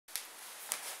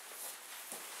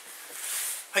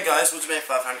Hi guys, Woodsman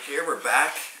 500 here. We're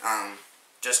back.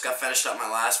 Just got finished up my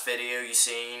last video you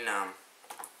seen.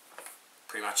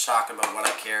 Pretty much talking about what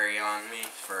I carry on me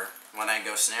for when I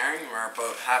go snaring. We're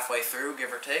about halfway through,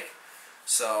 give or take.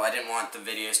 So I didn't want the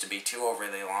videos to be too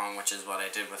overly long, which is what I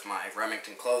did with my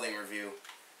Remington clothing review.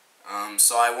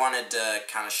 So I wanted to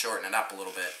kind of shorten it up a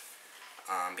little bit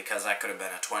because that could have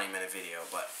been a 20-minute video.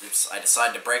 But I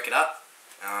decided to break it up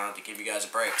to give you guys a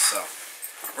break. So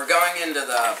we're going into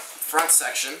the front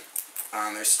section.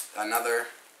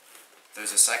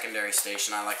 There's a secondary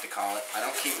station, I like to call it. I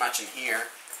don't keep much in here.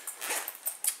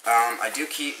 I do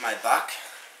keep my buck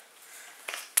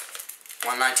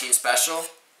 119 special.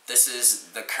 This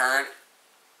is the current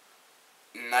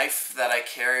knife that I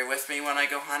carry with me when I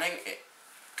go hunting. It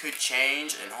could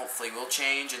change and hopefully will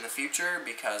change in the future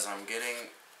because I'm getting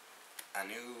a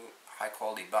new high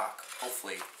quality buck,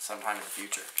 hopefully sometime in the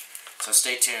future. So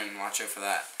stay tuned and watch out for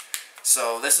that.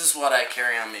 So this is what I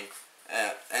carry on me.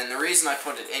 And the reason I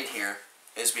put it in here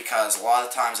is because a lot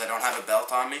of times I don't have a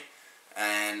belt on me,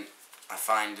 and I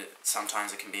find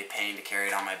sometimes it can be a pain to carry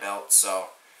it on my belt, so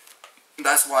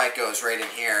that's why it goes right in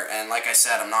here. And like I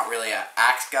said, I'm not really an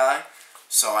axe guy,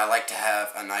 so I like to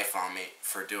have a knife on me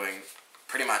for doing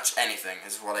pretty much anything,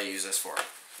 is what I use this for.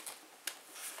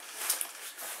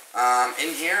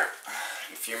 In here,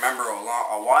 if you remember a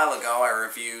while ago, I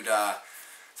reviewed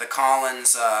the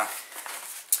Collins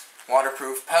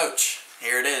waterproof pouch.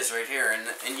 Here it is, right here,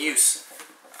 in use.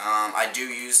 I do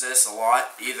use this a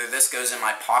lot. Either this goes in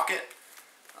my pocket,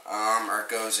 or it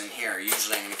goes in here.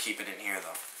 Usually I'm going to keep it in here,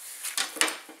 though.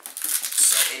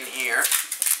 So in here,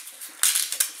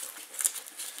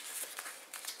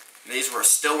 these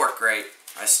still work great.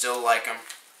 I still like them.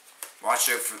 Watch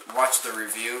the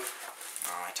review.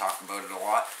 I talk about it a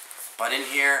lot. But in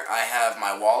here, I have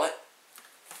my wallet,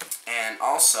 and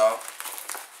also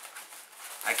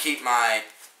I keep my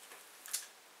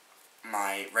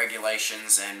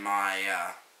regulations and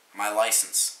my my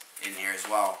license in here as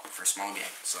well for small game.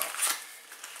 So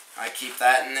I keep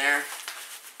that in there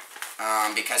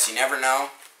because you never know.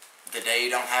 The day you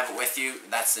don't have it with you,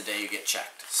 that's the day you get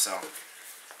checked. So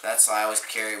that's why I always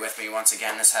carry it with me. Once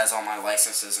again, this has all my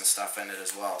licenses and stuff in it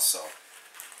as well. So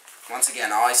once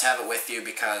again, always have it with you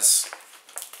because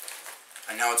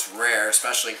I know it's rare,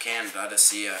 especially in Canada, to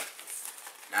see a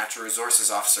natural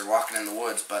resources officer walking in the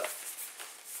woods, but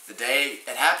the day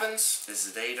it happens is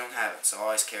the day you don't have it, so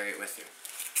always carry it with you.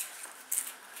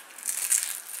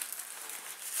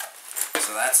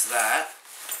 So that's that.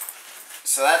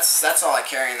 So that's all I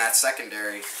carry in that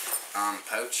secondary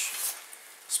pouch.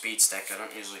 Speed stick, I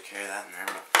don't usually carry that in there,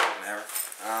 but whatever.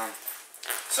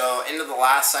 So into the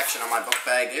last section of my book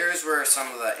bag, here's where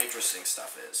some of the interesting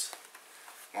stuff is.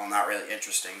 Well, not really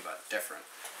interesting, but different.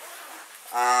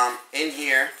 In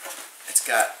here, it's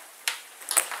got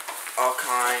all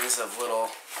kinds of little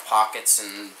pockets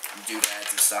and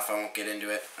doodads and stuff. I won't get into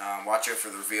it. Watch out for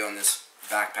the review on this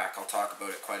backpack. I'll talk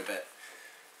about it quite a bit.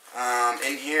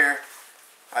 In here,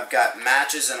 I've got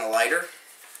matches and a lighter.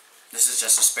 This is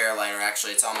just a spare lighter,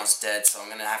 actually. It's almost dead, so I'm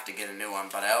going to have to get a new one.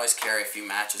 But I always carry a few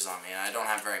matches on me, and I don't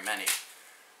have very many.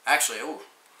 Actually, ooh,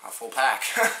 a full pack.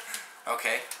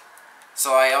 Okay.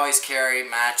 So I always carry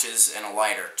matches and a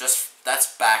lighter.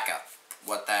 That's backup,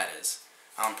 what that is.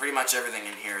 Pretty much everything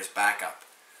in here is backup.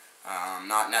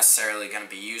 Not necessarily going to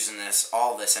be using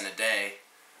all this in a day,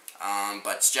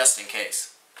 but it's just in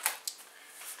case.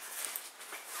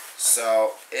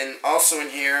 So, also in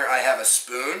here, I have a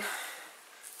spoon.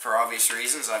 For obvious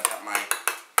reasons, I've got my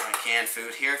canned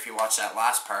food here, if you watch that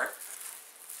last part.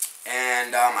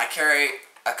 And I carry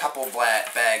a couple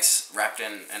bags wrapped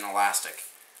in elastic.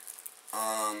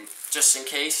 Just in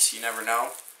case, you never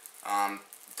know.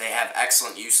 They have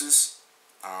excellent uses,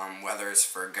 whether it's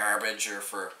for garbage or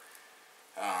for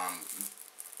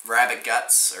rabbit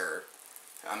guts, or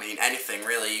I mean anything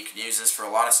really. You can use this for a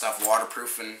lot of stuff,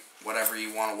 waterproofing whatever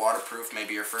you want to waterproof,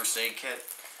 maybe your first aid kit.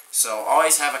 So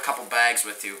always have a couple bags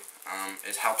with you.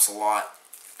 It helps a lot,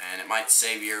 and it might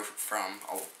save you from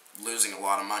losing a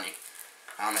lot of money,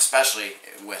 especially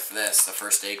with this, the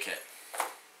first aid kit.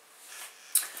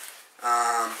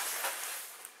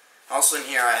 Also in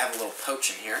here, I have a little pouch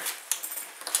in here.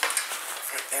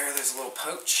 Right there's a little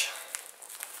pouch.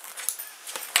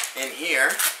 In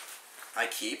here, I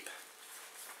keep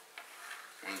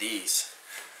one of these.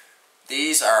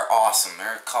 These are awesome.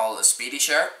 They're called a Speedy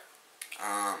Sharp.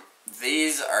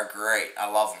 These are great. I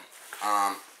love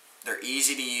them. They're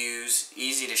easy to use,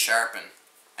 easy to sharpen.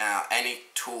 Any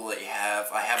tool that you have.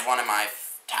 I have one in my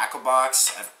tackle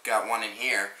box. I've got one in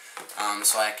here,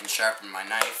 so I can sharpen my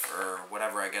knife or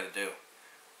whatever I gotta do.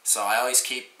 So I always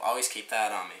keep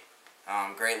that on me.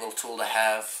 Great little tool to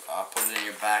have. Put it in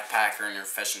your backpack or in your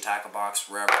fish and tackle box,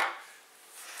 wherever.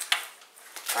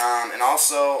 And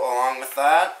also, along with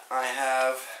that, I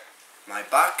have my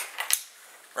buck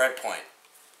red point.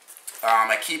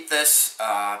 I keep this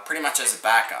pretty much as a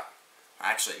backup.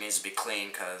 Actually, it needs to be clean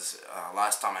because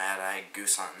last time I had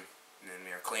goose hunting, and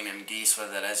we were cleaning geese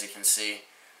with it. As you can see,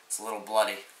 it's a little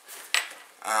bloody.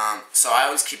 So I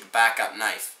always keep a backup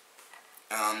knife.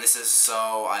 This is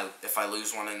so if I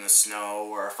lose one in the snow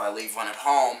or if I leave one at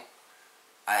home,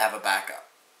 I have a backup.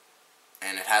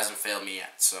 And it hasn't failed me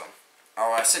yet, so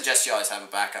I suggest you always have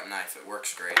a backup knife. It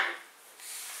works great.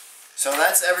 So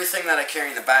that's everything that I carry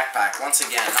in the backpack. Once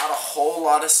again, not a whole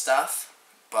lot of stuff,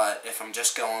 but if I'm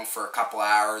just going for a couple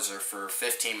hours or for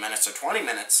 15 minutes or 20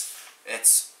 minutes,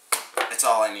 it's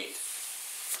all I need.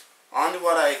 On to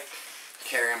what I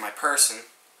carry in my person.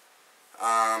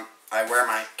 I wear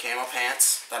my camo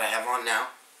pants that I have on now.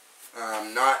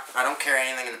 I don't carry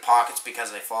anything in the pockets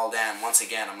because they fall down. Once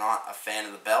again, I'm not a fan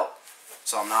of the belt,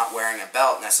 so I'm not wearing a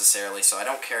belt necessarily, so I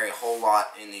don't carry a whole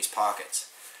lot in these pockets.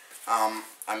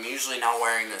 I'm usually not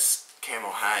wearing this camo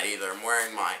hat either. I'm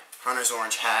wearing my hunter's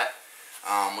orange hat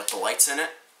with the lights in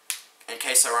it in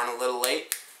case I run a little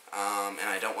late and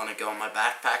I don't want to go in my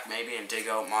backpack maybe and dig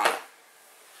out my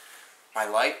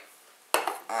light.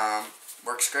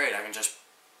 Works great. I can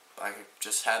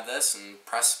just have this and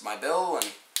press my bill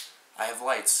and I have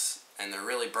lights, and they're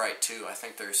really bright too. I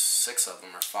think there's 6 of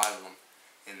them or 5 of them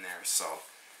in there, so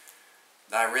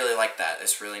I really like that.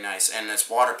 It's really nice, and it's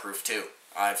waterproof too.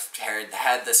 I've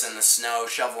had this in the snow,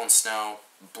 shoveling snow,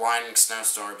 blinding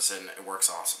snowstorms, and it works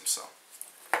awesome. So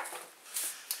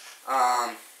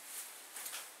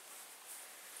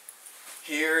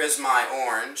here is my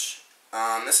orange.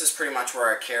 This is pretty much where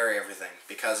I carry everything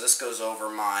because this goes over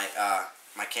my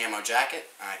my camo jacket.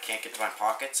 I can't get to my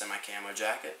pockets in my camo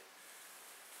jacket.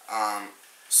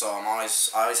 So I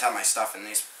always have my stuff in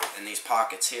these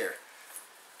pockets here,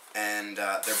 and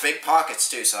they're big pockets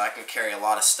too, so I can carry a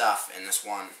lot of stuff in this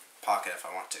one pocket if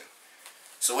I want to.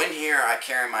 So in here I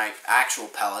carry my actual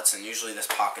pellets, and usually this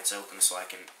pocket's open so I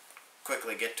can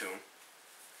quickly get to them.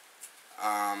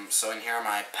 So in here are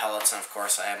my pellets, and of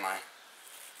course I have my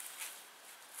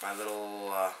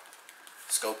little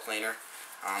scope cleaner.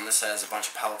 This has a bunch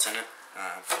of pellets in it.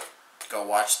 Go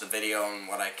watch the video on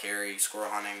what I carry squirrel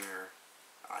hunting, or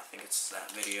I think it's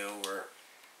that video, or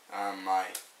my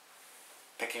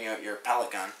picking out your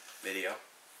pellet gun video.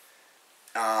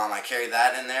 I carry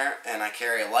that in there, and I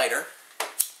carry a lighter.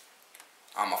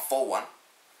 A full one.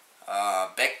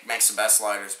 Bic makes the best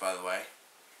lighters, by the way.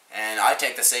 And I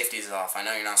take the safeties off. I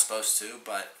know you're not supposed to,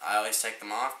 but I always take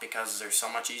them off because they're so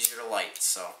much easier to light.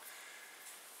 So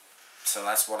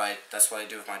that's what I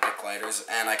do with my Bic lighters.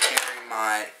 And I carry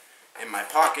in my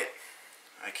pocket,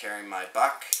 I carry my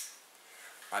buck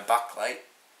light.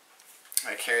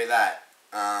 I carry that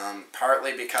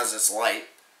partly because it's light,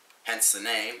 hence the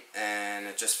name, and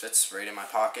it just fits right in my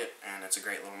pocket, and it's a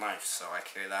great little knife, so I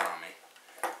carry that on me.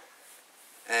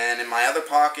 And in my other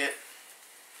pocket,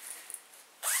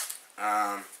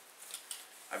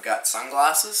 I've got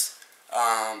sunglasses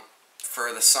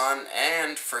for the sun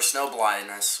and for snow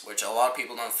blindness, which a lot of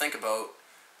people don't think about.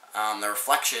 The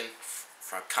reflection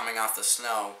from coming off the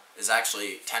snow is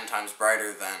actually 10 times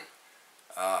brighter than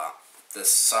the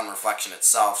sun reflection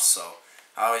itself, so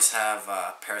I always have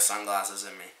a pair of sunglasses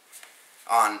in me,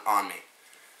 on me.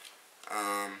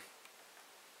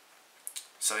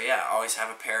 So yeah, I always have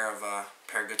a pair of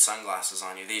good sunglasses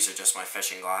on you. These are just my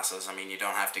fishing glasses. I mean, you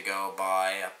don't have to go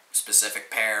buy a specific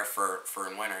pair for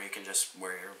in winter. You can just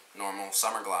wear your normal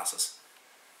summer glasses.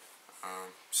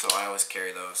 So I always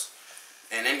carry those.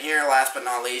 And in here, last but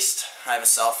not least, I have a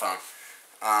cell phone.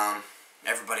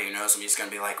 Everybody who knows me is going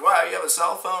to be like, wow, you have a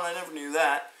cell phone? I never knew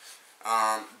that.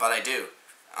 But I do.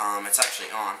 It's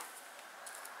actually on.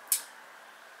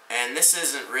 And this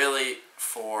isn't really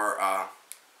for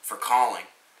calling.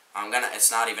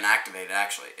 It's not even activated,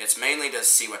 actually. It's mainly to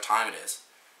see what time it is.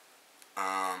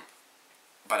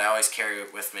 But I always carry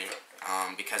it with me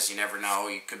because you never know,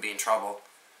 you could be in trouble.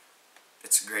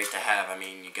 It's great to have. I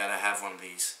mean, you gotta have one of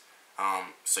these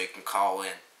so you can call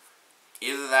in.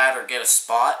 Either that or get a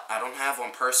Spot. I don't have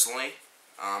one personally,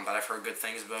 but I've heard good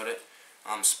things about it.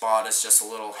 Spot is just a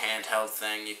little handheld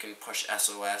thing. You can push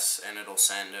SOS and it'll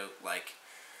send out like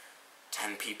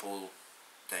 10 people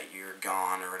that you're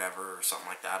gone or whatever, or something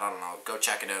like that. I don't know. Go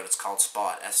check it out. It's called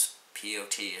Spot.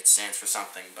 S-P-O-T. It stands for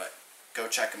something, but go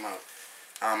check them out.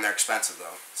 They're expensive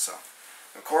though. So,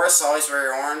 of course, always wear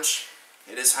your orange.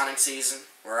 It is hunting season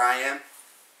where I am,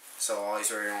 so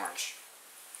always wear your orange.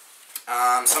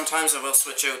 Sometimes I will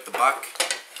switch out the buck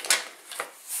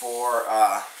for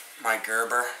my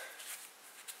Gerber,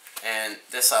 and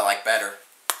this I like better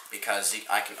because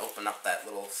I can open up that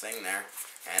little thing there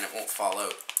and it won't fall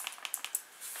out.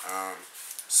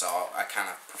 So I kind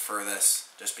of prefer this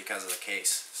just because of the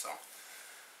case. So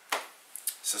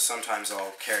sometimes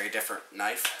I'll carry a different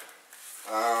knife.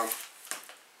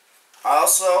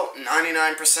 Also,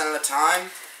 99% of the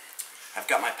time, I've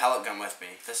got my pellet gun with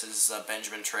me. This is a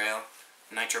Benjamin Trail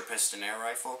nitro piston air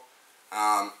rifle.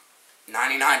 99%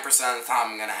 of the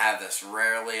time I'm going to have this.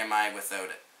 Rarely am I without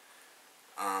it.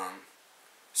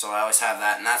 So I always have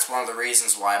that, and that's one of the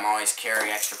reasons why I'm always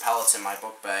carrying extra pellets in my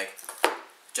book bag.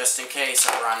 Just in case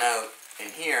I run out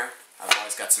in here, I've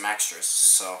always got some extras.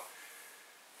 So,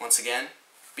 once again,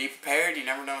 be prepared. You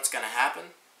never know what's going to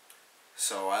happen.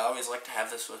 So I always like to have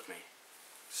this with me.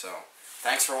 So,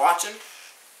 thanks for watching.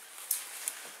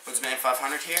 Woodsman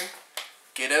 500 here.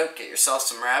 Get out, get yourself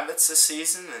some rabbits this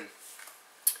season, and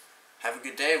have a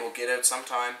good day. We'll get out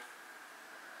sometime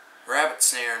rabbit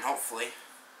snaring, hopefully.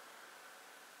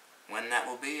 When that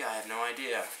will be, I have no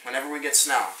idea. Whenever we get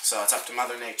snow. So it's up to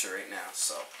Mother Nature right now.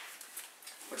 So,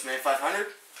 Woodsman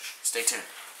 500, stay tuned.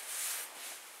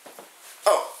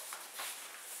 Oh!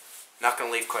 Not going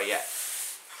to leave quite yet.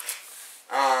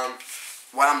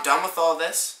 When I'm done with all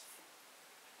this,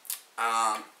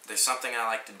 there's something I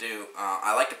like to do.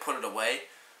 I like to put it away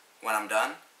when I'm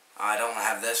done. I don't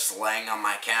have this laying on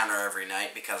my counter every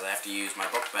night because I have to use my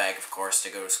book bag, of course, to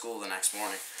go to school the next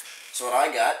morning. So what I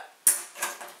got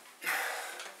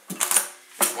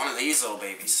is one of these little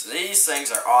babies. These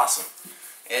things are awesome.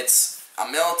 It's a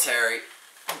military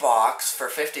box for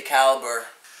 50 caliber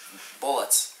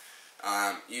bullets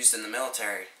used in the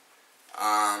military.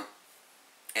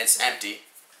 It's empty.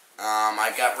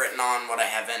 I've got written on what I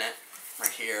have in it right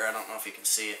here. I don't know if you can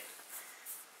see it.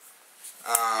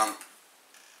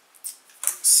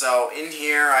 So in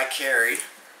here I carry,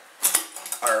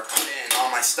 or put in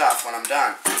all my stuff when I'm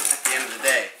done at the end of the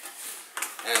day.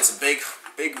 And it's a big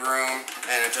room,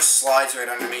 and it just slides right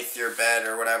underneath your bed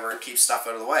or whatever. It keeps stuff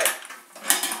out of the way.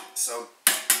 So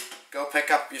go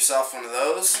pick up yourself one of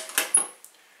those.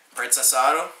 Princess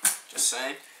Auto, just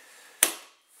saying.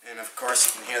 And of course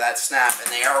you can hear that snap,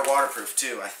 and they are waterproof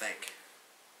too, I think.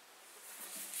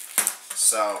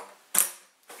 So,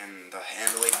 and the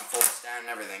handle even folds down and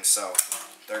everything, so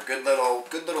they're good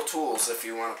little tools if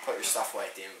you want to put your stuff away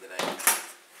at the end of the day.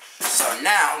 So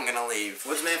now I'm gonna leave.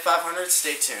 Woodsman 500,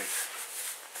 stay tuned.